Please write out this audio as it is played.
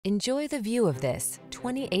Enjoy the view of this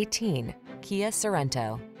 2018 Kia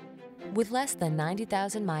Sorento. With less than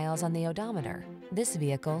 90,000 miles on the odometer, this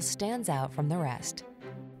vehicle stands out from the rest.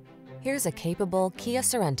 Here's a capable Kia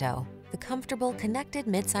Sorento, the comfortable, connected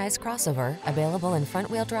midsize crossover available in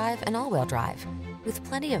front-wheel drive and all-wheel drive. With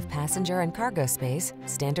plenty of passenger and cargo space,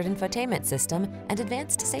 standard infotainment system, and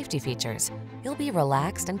advanced safety features, you'll be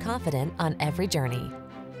relaxed and confident on every journey.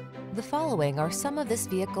 The following are some of this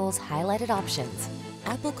vehicle's highlighted options: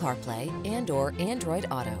 Apple CarPlay and/or Android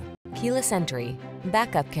Auto, keyless entry,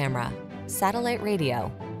 backup camera, satellite radio,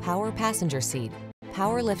 power passenger seat,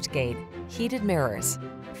 power liftgate, heated mirrors,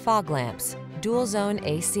 fog lamps, dual zone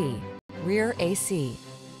AC, rear AC.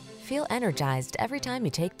 Feel energized every time you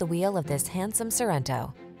take the wheel of this handsome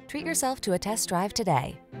Sorento. Treat yourself to a test drive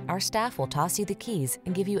today. Our staff will toss you the keys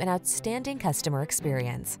and give you an outstanding customer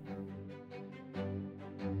experience.